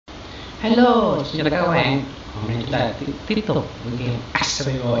Hello, xin chào tất cả các bạn. Hôm nay chúng ta tiếp tục với game ARK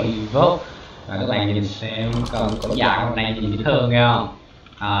SURVIVAL EVOLVED. Và các bạn nhìn xem con cổ dại hôm nay nhìn dễ thương nghe không?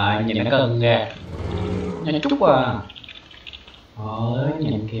 Nhìn nó cưng kìa. Nó chút à. Ôi,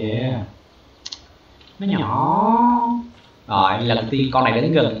 nhìn kìa. Nó nhỏ. Rồi, lần tiên con này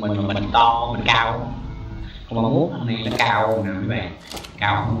đến gần mình to, mình cao. Con mong muốn hôm nay nó cao nè các bạn.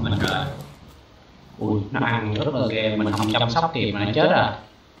 Cao hơn mình rồi. Ui, nó ăn rất là ghê, mình không chăm sóc kịp mà nó chết à.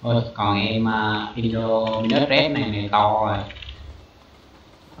 Ôi, còn em Indominus Red này to rồi.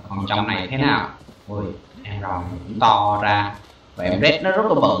 Còn trong này thế nào? Ui, em rồng cũng to ra. Và em Red nó rất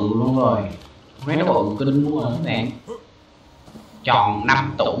là bự luôn rồi. Red nó bự kinh luôn rồi các bạn. Tròn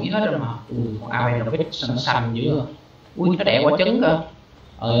 5 tuổi hết rồi mà. Ui, con Abenovich xanh xanh dữ rồi. Ui, nó đẻ quả trứng cơ.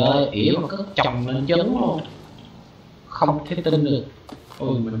 Trời ơi, ỉa mà cứ trồng lên trứng luôn. Không thể tin được.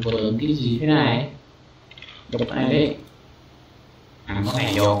 Ui, mình vừa lượm cái gì thế này? Đục này đi. Ăn cái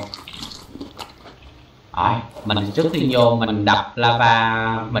này vô. Rồi, mình trước khi vô mình đập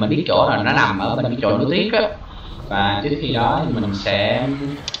lava, mình biết chỗ là nó nằm ở bên cái chỗ núi tuyết á. Và trước khi đó thì mình sẽ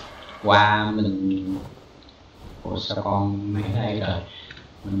qua mình... Ủa sao con này ở đây rồi?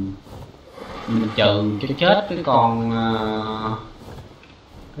 Mình trừ cho chết cái con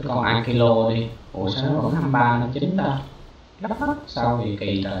Ankilo đi. Ủa sao nó vẫn 23 29 ta? Lắp sao thì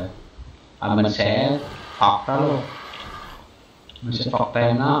kỳ rồi. Mình sẽ phọt đó luôn. Mình sẽ phọt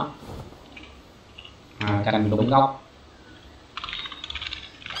tem nó. Cành đúng góc.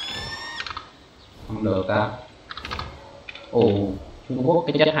 Không được ta. Ồ, Trung Quốc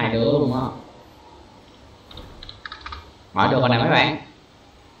cái chết hai đứa luôn á. Mở được rồi nè mấy bạn.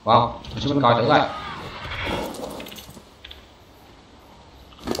 Wow, mình xuống coi thử coi.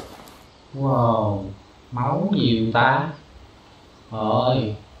 Wow, máu nhiều ta.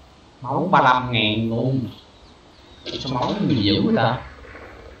 Ơi, máu 35.000 luôn. Sao máu nhiều dữ vậy ta?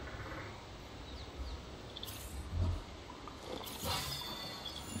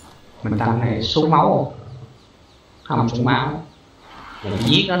 Mình tăng này xuống máu không xuống máu. Mình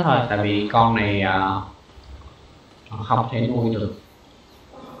giết nó thôi, tại vì con này không thể nuôi được.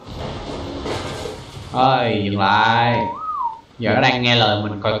 Ơi, dừng lại. Giờ nó đang nghe lời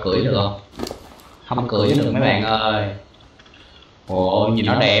mình, coi cưỡi được không? Không cưỡi được mấy bạn ơi. Ôi, nhìn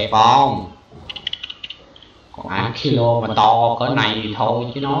nó đẹp không? Còn 8 kg mà to cỡ này thì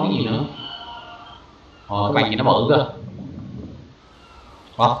thôi chứ nói gì nữa. Các bạn nhìn nó bự cơ.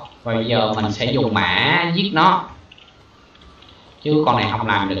 Bây giờ mình sẽ dùng mã giết nó. Chứ con này không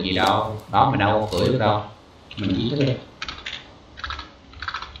làm được gì đâu. Đó, mình đâu có cưỡi được đâu. Mình giết nó đi.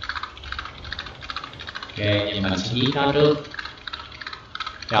 Ok, vậy mình sẽ giết nó trước.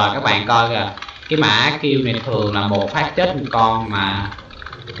 Rồi các bạn coi kìa. Cái mã kill này thường là một phát chết một con mà.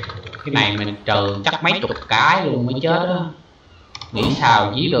 Cái này mình trừ chắc mấy chục cái luôn mới chết đó. Nghĩ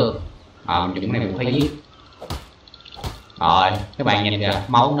sao giết được. Mình dùng cái này mình phải giết. Rồi, các bạn nhìn kìa,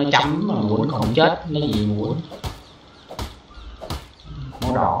 máu nó chấm mà muốn không chết, nó gì muốn.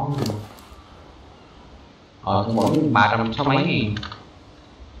 Máu đỏ. Tôi muốn 360 mấy nghìn.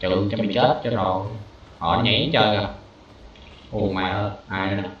 Trừ cho mày chết cho rồi. Nó nhảy chơi kìa. Ồ mày ơi,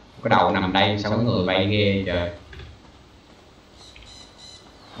 ai nè. Cái đầu nằm đây sao có người bay ghê trời.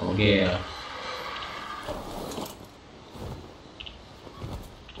 Ồ ghê à.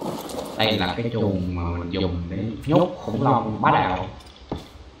 Đây là cái chuồng mà mình dùng để nhốt khủng long bá đạo.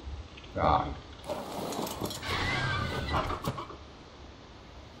 Rồi.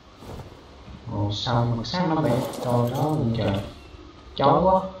 Ồ sao mà sát nó bé trời đó luôn trời. Chói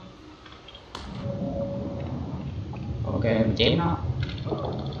quá. Ok mình chém nó.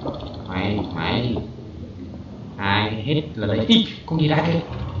 Mày ai hit là lấy con gì ra kìa.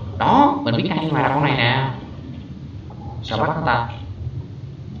 Đó mình biết ngay mà là con này nè. Sao bắt nó ta?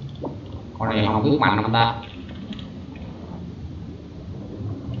 Con này không biết mạnh không ta?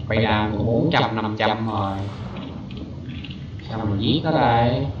 Bây giờ 400 500 rồi. Sao mình giết nó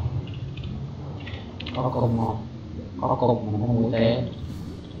đây? Có cung không? Có cung mà không mua tên.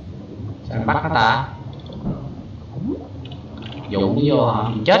 Sao mình bắt nó ta? Dụ nó vô hả?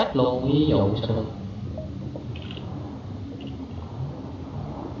 Mình chết luôn ví dụ sao được?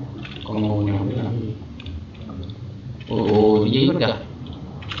 Con ngu này không biết làm gì. Ôi cái gì hết kìa.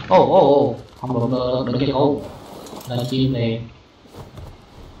 Ô không được cái cô lên chim liền.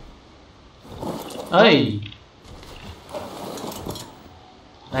 Ê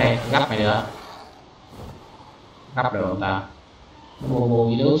đây gấp mày nữa. Gấp được không ta? Mua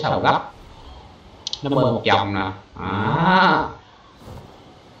gì đứa sao gấp. Nó bơi một vòng nè.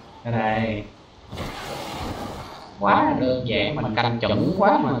 Cái đây quá đơn giản, mình canh chuẩn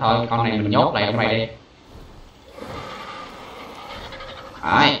quá mà. Thôi con này mình nhốt lại trong này đi.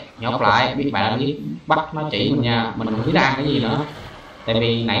 Đấy, nhốt lại. Biết bạn đã biết bắt nó chỉ mình nha, mình không biết ăn cái gì nữa. Tại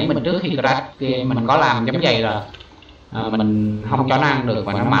vì nãy mình trước khi crash kia mình có làm giống vậy rồi, mình không cho nó ăn được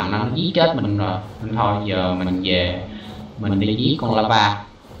và nó mạnh, nó giết chết mình rồi. Nên thôi giờ mình về mình đi giết con lava.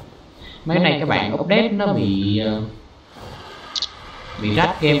 Mấy này các bạn update nó bị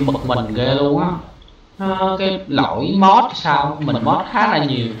rách game bực mình ghê luôn á. Cái lỗi mod sao mình mod khá là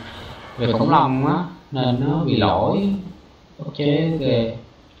nhiều về khủng long á nên nó bị lỗi chế ghê.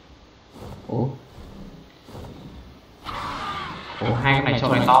 Ủa hai cái này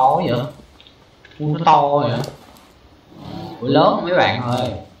sao này to quá vậy? Nó to vậy? Ủa lớn không mấy bạn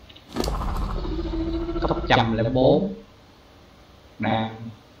ơi? Cấp 104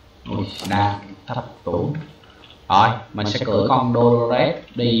 đang thấp tuổi. Rồi mình sẽ cưỡi con Dolores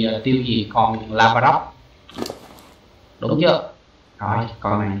đi tiêu diệt con lava rock, đúng chưa? Rồi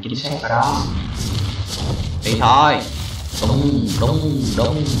con này chính xác rồi đó. Đi thôi.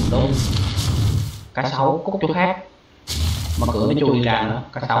 Đúng. Cá sấu cút chỗ khác mà cửa nó chui ra nữa.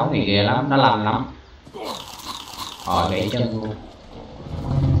 Cá sấu này ghê lắm, nó lành lắm. Rồi gãy chân luôn.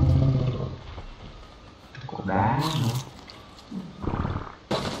 Cục đá nữa.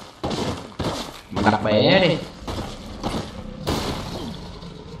 Mình đập bể đi.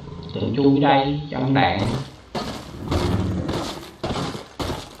 Tự chui đây cho ăn đạn.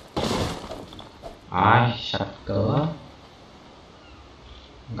 Rồi sạch cửa.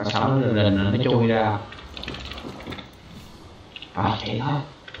 Cá sấu nó chui ra. Rồi chạy thôi.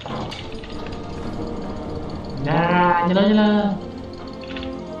 Ra nhanh lên.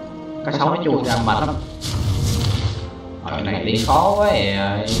 Cá sấu nó chui ra mệt lắm. Rồi này đi khó quá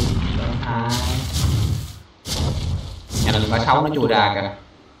rồi. Nhanh lên, cá sấu nó chui ra kìa.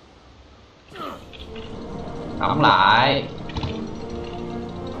 Đóng lại.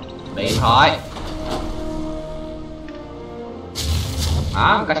 Đi thôi.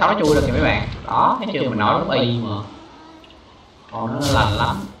 Đó, cá sấu nó chui được kìa mấy bạn. Đó, thấy chưa, mình nói đúng y mà. Con nó lành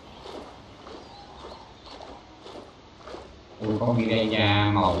lắm. Ui, con gì đây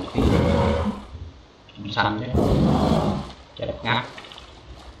nha, màu xanh chứ. Chết ngắt.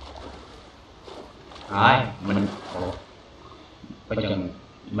 Rồi, bây giờ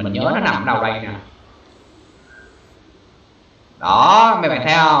mình nhớ nó nằm đâu đây nè. Đó, mấy bạn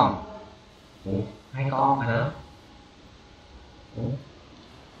thấy không? Hai con hả?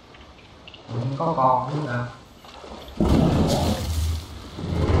 Không có con nữa nè.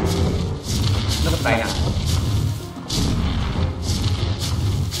 Núp đây nè.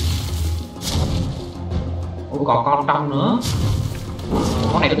 Ủa còn con trong nữa.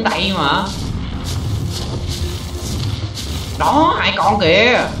 Con này đứng đây mà. Đó, hai con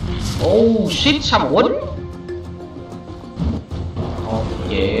kìa. Oh shit, sao mà quýnh. Không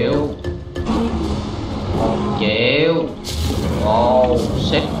chịu. Oh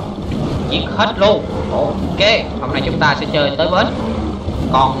shit. Giết hết luôn. Ok, hôm nay chúng ta sẽ chơi tới bến.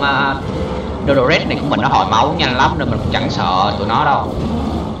 Con Dolores này của mình nó hồi máu nhanh lắm nên mình cũng chẳng sợ tụi nó đâu.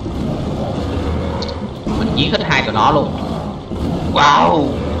 Mình giết hết hai tụi nó luôn. Wow.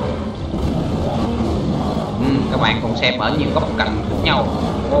 Các bạn cùng xem ở nhiều góc cạnh khác nhau.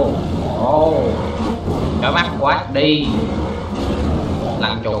 Chói mắt quá đi.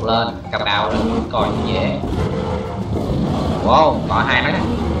 Lăn chuột lên, cào cào lên coi dễ. Wow, có hai nó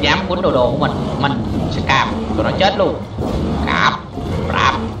dám quýnh đồ của mình sẽ cạp tụi nó chết luôn. Cạp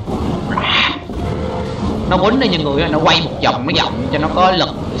rạp. Nó quýnh đi những người, nó quay một vòng cho nó có lực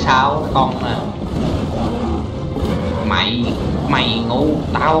thì sao. Con mày ngu,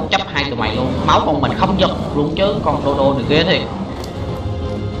 tao chấp hai tụi mày luôn. Máu con mình không giật luôn chứ. Con Dodo này ghê thiệt.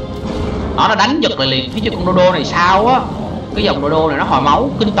 Nó đánh giật lại liền. Thấy chưa, con Dodo này sao á. Cái dòng Dodo này nó hồi máu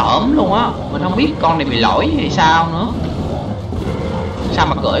kinh tởm luôn á. Mình không biết con này bị lỗi hay sao nữa. Sao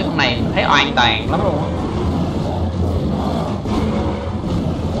mà cưỡi con này thấy oan toàn lắm luôn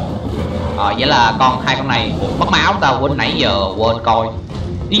á. Vậy là hai con này mất máu. Tao quên nãy giờ quên coi.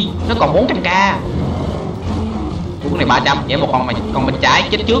 Đi, nó còn 400k. Con này 300, vậy một con bên trái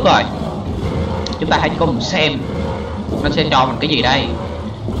chết trước rồi. Chúng ta hãy cùng xem nó sẽ cho mình cái gì đây.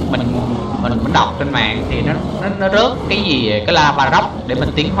 Mình đọc trên mạng thì nó rớt cái gì, cái lava rock để mình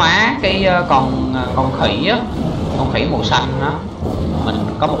tiến hóa cái con khỉ á, con khỉ màu xanh đó. Mình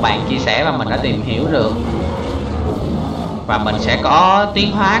có một bạn chia sẻ và mình đã tìm hiểu được. Và mình sẽ có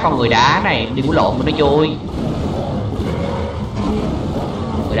tiến hóa con người đá này, đi của lộn nó vui.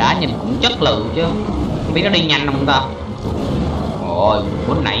 Người đá nhìn cũng chất lượng chứ. Không biết nó đi nhanh không ta. Rồi,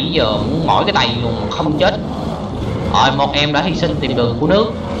 bữa nãy giờ muốn mỏi cái tay luôn không chết. Rồi, một em đã hy sinh tìm đường của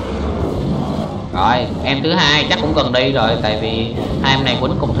nước. Rồi, em thứ hai chắc cũng cần đi rồi. Tại vì hai em này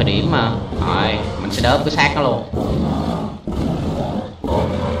quýnh cùng thời điểm mà. Rồi, mình sẽ đớp cái xác nó luôn.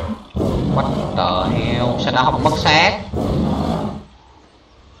 sao nó không mất xác.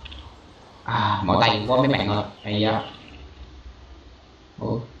 Mỏi tay quá mấy bạn ơi. Hay da.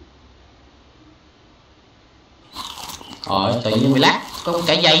 Tự nhiên bị lát có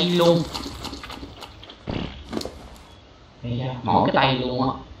cả dây luôn. Hay da, mỏi cái tay luôn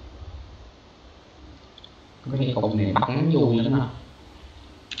á. Cái cây cục này bắn vui lắm nè.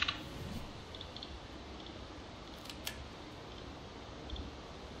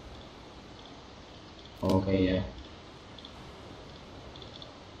 Ok vậy.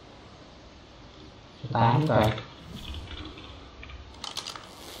 8 coi.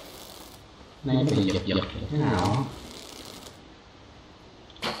 Này nó bị giật giật thế nào?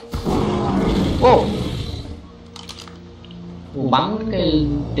 Bắn cái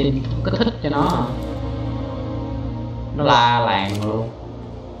tim kích thích cho nó. Nó la làng luôn.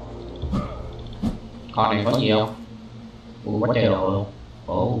 Con này có gì không? Quá trời đồ luôn.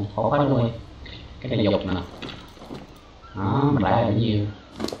 Khó quá luôn. Cái này dục nè. Đó, mình lại là nhiều.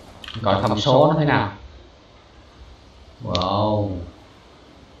 Coi thông số nó thế nào. Wow.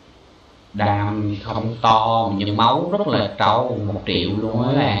 Đam không to nhưng máu rất là trâu. 1 triệu luôn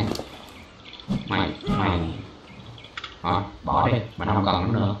á bạn. Mày bỏ đi, mình không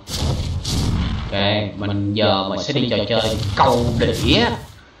cần nó nữa. Ok, giờ mình sẽ đi trò chơi câu đĩa.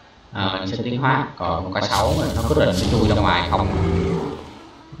 Mình sẽ tiến hóa. Còn một cái xấu nó cứ định nó chui ra ngoài không.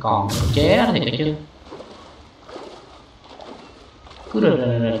 Còn chế đó thì chứ. Cứ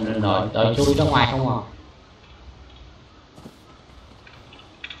đợi chui ra ngoài không à.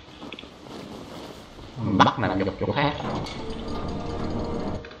 Bắt là dục chỗ khác.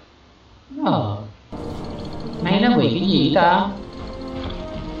 Nay nó bị cái gì ta?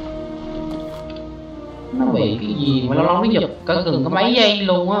 Nó bị cái gì mà lâu lâu nó giật cả gần có mấy giây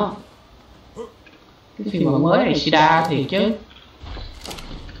luôn á. Cái phim mới này sida thiệt chứ.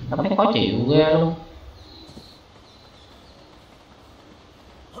 Tao thấy khó chịu ghê luôn.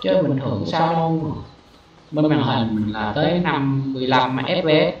 Chơi bình thường sao luôn. Bên màn hình là tới 55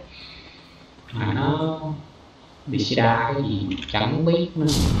 fps mà nó bị sida cái gì chẳng biết nữa.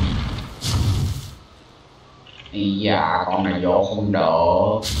 Dạ con này vô không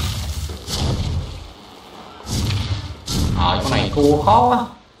được. Con này cua khó quá.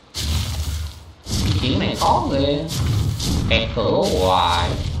 Chuyện này khó ghê. Kẹt cửa hoài.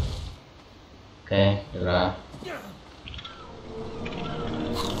 Ok, được rồi.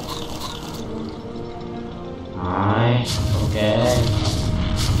 Rồi, ok.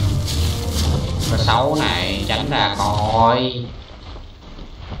 Cái xấu này tránh ra coi.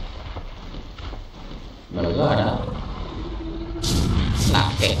 Nữa rồi đó.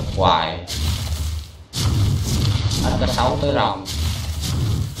 Làm kẹt hoài. Hết cái xấu tới rồng.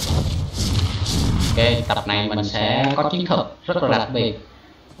 Ok, tập này mình sẽ có chiến thuật rất là đặc biệt.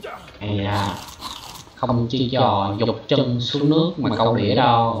 Không chi trò dục chân xuống nước mà câu đĩa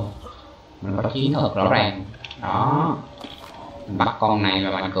đâu. Mình có chiến thuật rõ ràng. Đó. Mình bắt con này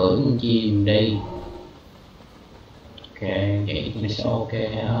và bạn cưỡi con chim đi. Ok, vậy thì nó sẽ ok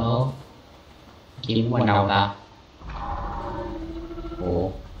hơn. Chim qua đầu ta.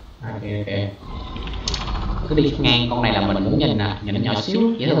 Ok. Cứ đi ngang con này là mình muốn nhìn nè. Nhìn nó nhỏ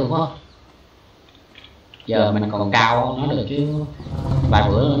xíu, dễ thương quá. Giờ mình còn cao nó được chứ. Vài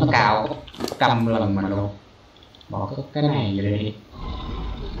bữa nó cao 100 lần mình luôn. Bỏ cái này vậy đi.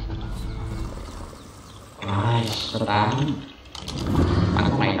 Rồi, số 8. Bắn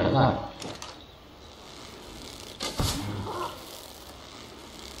con này thử thôi.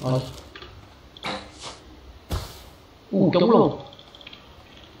 Trúng luôn.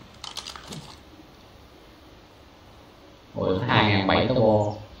 Ôi, 2007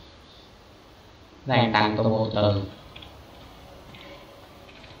 turbo. Đang tăng turbo từ.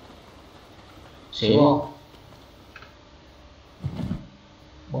 Xỉu không?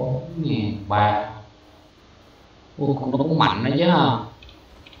 4.300. Cũng nó cũng mạnh đó chứ ha.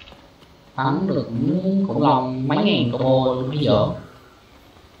 Bắn được khủng long mấy ngàn turbo luôn bây giờ.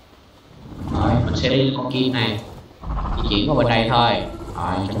 Rồi, mình sẽ đi con chim này. Di chuyển qua bên đây thôi.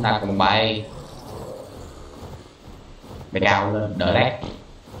 Rồi, chúng ta cùng bay. Bay cao lên, đỡ lát.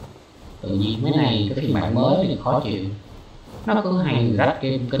 Tự nhiên mấy này cái phiên bản mới thì khó chịu. Nó cứ hay rách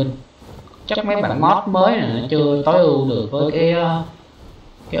game kinh. Chắc mấy bản mod mới này nó chưa tối ưu được với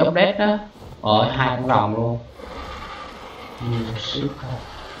cái update đó. Hai con rồng luôn.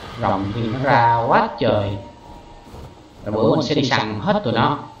 Rồng thì nó ra quá trời. Rồi bữa mình sẽ đi săn hết tụi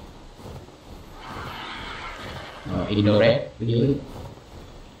nó. Indoret ở dưới.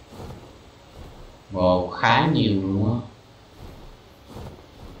 Khá nhiều luôn á.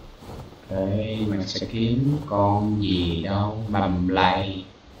 Đây mình sẽ kiếm con gì đâu. Bầm lầy.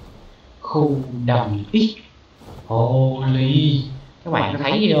 khu đầm X. Holy, các bạn có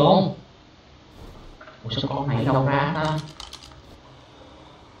thấy gì không? Ủa sao con này đâu ra ta?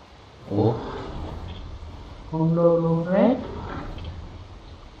 Ủa con lô rét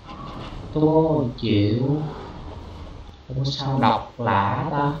tôi chịu. Ủa sao đọc lạ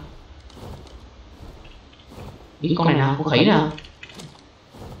ta? Ý con này nè, con khỉ nè,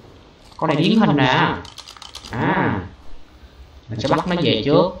 con này biến hình nè. À, mình sẽ bắt nó về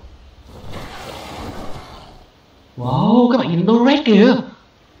trước. Wow, các bạn nhìn lô rét kìa.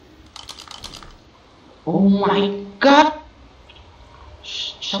 Oh my god,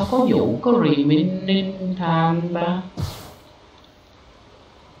 sao có vụ có remaining time ba?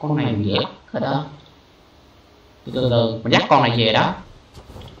 Con này mình dắt rồi đó. Từ từ mình dắt con này về đó,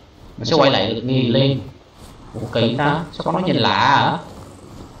 mình sẽ quay lại được nghi lên. Ủa kỳ ta, sao con nó nhìn lạ hả?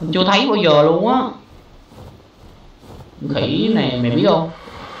 Mình chưa thấy bao giờ luôn á. Khỉ này mày biết không?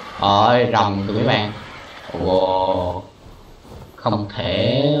 Rồng tụi mấy bạn. Wow, không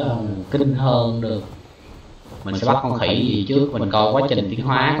thể kinh hơn được. Mình sẽ bắt con khỉ gì trước, mình coi quá trình tiến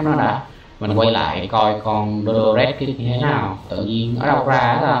hóa của nó đã. Mình quay lại coi con Dodo Red kia như thế nào. Tự nhiên ở đâu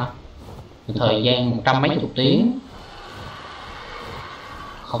ra đó. Thời gian 100 mấy chục tiếng.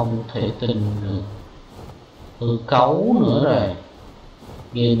 Không thể tin được. Hư cấu nữa rồi.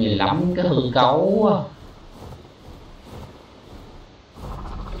 Game này lắm cái hư cấu á.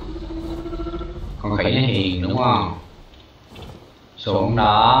 Con khỉ nó hiền đúng không? Xuống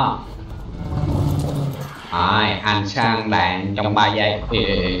đó. Anh sang đạn trong 3 giây.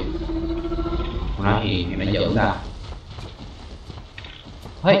 Nó hiền thì nó giữ ra.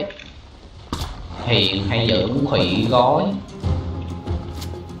 Hey. Hiền hay giữ cũng khỉ gói.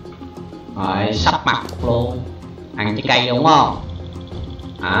 Rồi sắp mặt luôn. Ăn trái cây đúng không?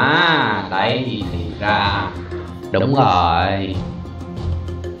 Đấy thì ra. Đúng rồi,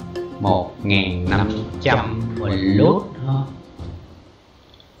 1500 mình lút hả?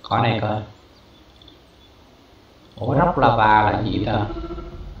 Khỏi này coi. Ủa Rocklava là gì ta?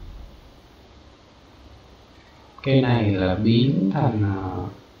 Cái này là biến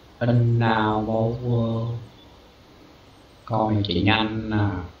thành nào power. Con này chạy nhanh nè.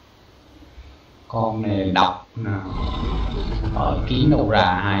 Con này độc nè. Kiếm đâu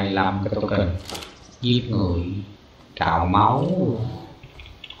ra 25 cái token. Giết người, trào máu.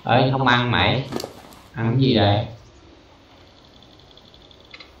 Ê không ăn mày. Ăn cái gì đây?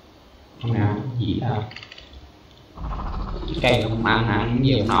 Không ăn cái gì đâu. Cây không ăn, ăn cái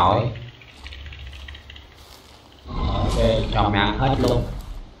gì cũng nổi. Ok, cho mày ăn hết luôn.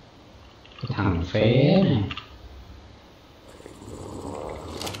 Cái thằng phế này.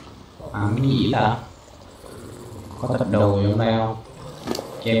 Ăn cái gì đó? Có thịt đùi không đây không?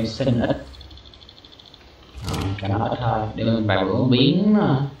 Cho em xin ít. Cho nó ít thôi, để mình vài bữa biến.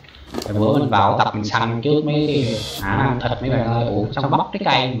 Vài bữa mình vào tập mình săn trước mấy cái ăn thịt mấy bạn ơi. Ủa xong bóc cái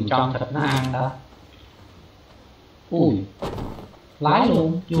cây mình cho thịt nó ăn đó. Ui, lái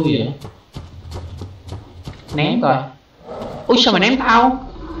luôn, vui vậy. Ném coi. Ui sao mày ném tao?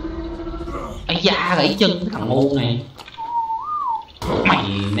 Ây da, gãy chân cái thằng ngu này. Mày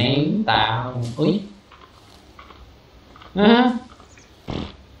ném tao. Ui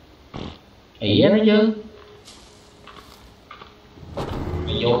ỉa nó chứ.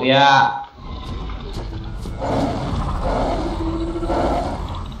 Mày vui á.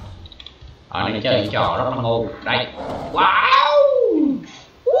 Ở đây chơi trò rất là ngu. Đây. Wow.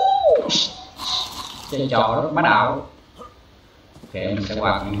 Chơi trò rất bá đạo. Ok mình sẽ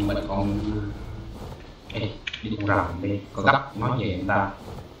qua mình còn. Ê, đi con rồng đi. Có gấp nói về người ta.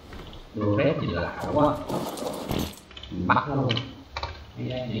 Đồ rét gì lạ quá. Mình bắt nó luôn.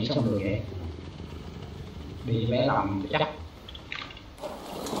 Nghĩ xong được vậy. Đi bé lòng chắc.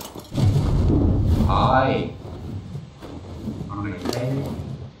 Thôi. Con này thế.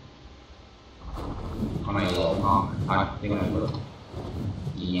 Con này lộn ngon. Thôi đi con này được.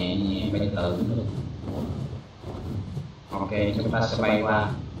 Nhẹ nhẹ bay từ được. Ok chúng ta sẽ bay qua.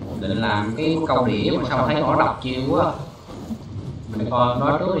 Định làm cái câu đĩa mà sao thấy nó đọc chiêu quá. Mình coi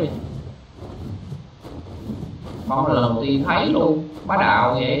nói trước đi. Con là lần đầu tiên thấy luôn. Bá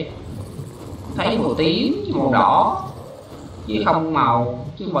đạo vậy. Thấy màu tím chứ màu đỏ chứ không màu.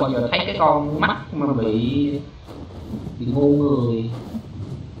 Chứ bao giờ thấy cái con mắt mà bị ngu người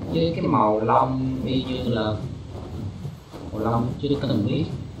với cái màu lông y như là màu lông chưa từng biết.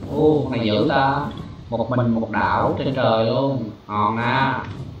 Ô này dữ ta. Một mình một đảo trên trời luôn. Ngon á.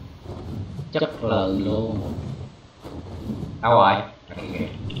 Chất lời luôn. Đâu rồi?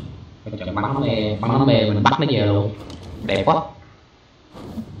 Chọn bắn nó mê. Bắn nó mê mình bắt nó về luôn. Đẹp quá.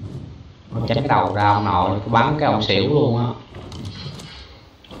 Nó tránh đầu ra ông nội. Bắn cái ông xỉu luôn á.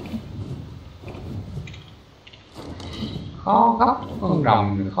 khó góc con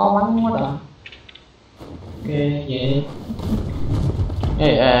rồng khó bắn quá ta. Ok vậy.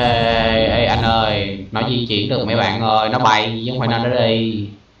 Ê anh ơi, nó di chuyển được mấy bạn ơi, nó bay chứ không phải nó đi.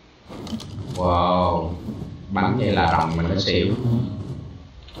 Wow, bắn vậy là rồng mình nó xỉu.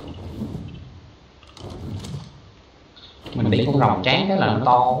 Mình đi con rồng chán cái là nó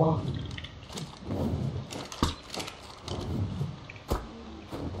to quá.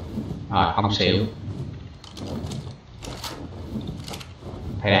 Rồi không xỉu.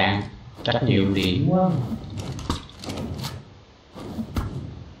 Thầy đàn chắc nhiều điểm quá.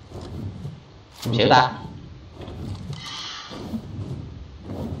 Không xỉu ta.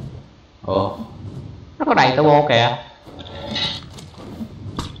 Ủa, nó có đầy turbo kìa.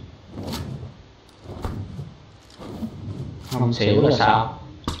 Không xỉu là sao?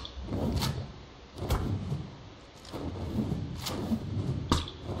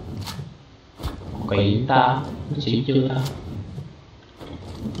 Kỳ ta, nó xỉu chưa ta?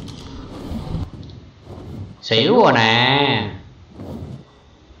 Xỉu rồi nè,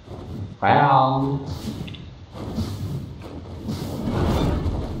 phải không?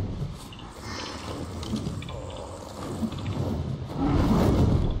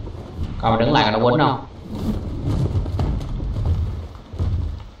 Coi đứng lại nó quýnh không?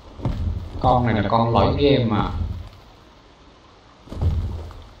 Con này là con lỗi game mà.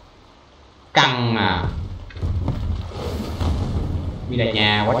 Căng à. Đi lại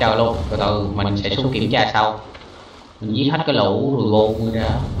nhà quá trời luôn. Từ từ mình sẽ xuống kiểm tra sau. Mình giết hết cái lũ rồi gôn người ra.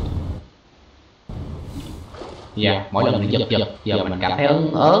 Dạ, mỗi lần mình giật giờ mình cảm thấy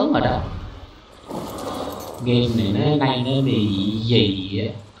ớn rồi đó. Game này nó bị gì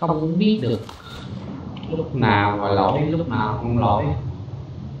á, không biết được lúc nào mà lỗi lúc nào không lỗi.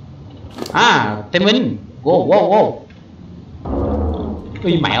 À, tên mình. Wow.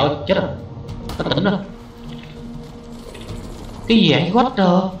 Ui mẹo chết rồi. Nó tỉnh rồi. Cái gì vậy? What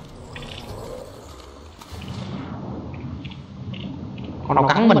the? Con nào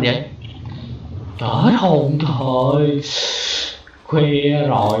cắn mình vậy? Trời hết hồn trời. Khuya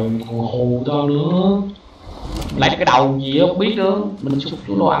rồi còn hù tao nữa. Lấy cái đầu gì không biết nữa. Mình xúc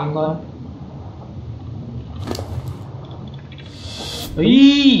chú đồ ăn coi.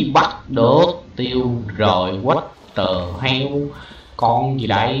 Ý bắt được. Tiêu rồi what the hell. Con gì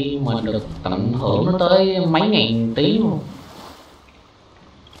đây mà được tận hưởng nó tới mấy ngàn tiếng luôn.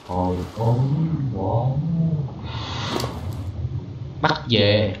 Hồi ôi wow. Bắt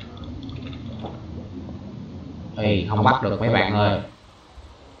về. Ê không bắt được mấy bạn ơi.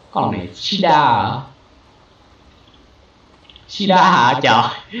 Con này Sida hả? Sida hả trời.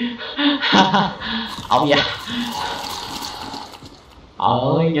 Ông già.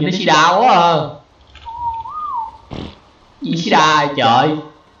 Ơi nhìn thấy Sida quá à. Gì Sida trời.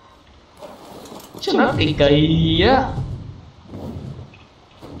 Sao nó kỳ kỳ á.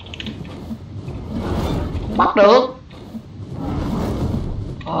 Bắt được.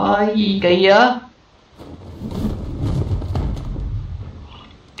 Ôi gì kỳ vậy.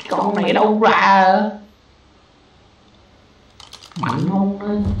 Con này đâu ra. Mạnh không đó.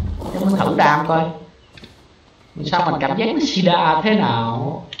 Cho mình thử đam coi. Sao mình cảm giác nó Sida thế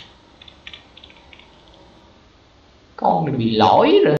nào. Con này bị lỗi rồi.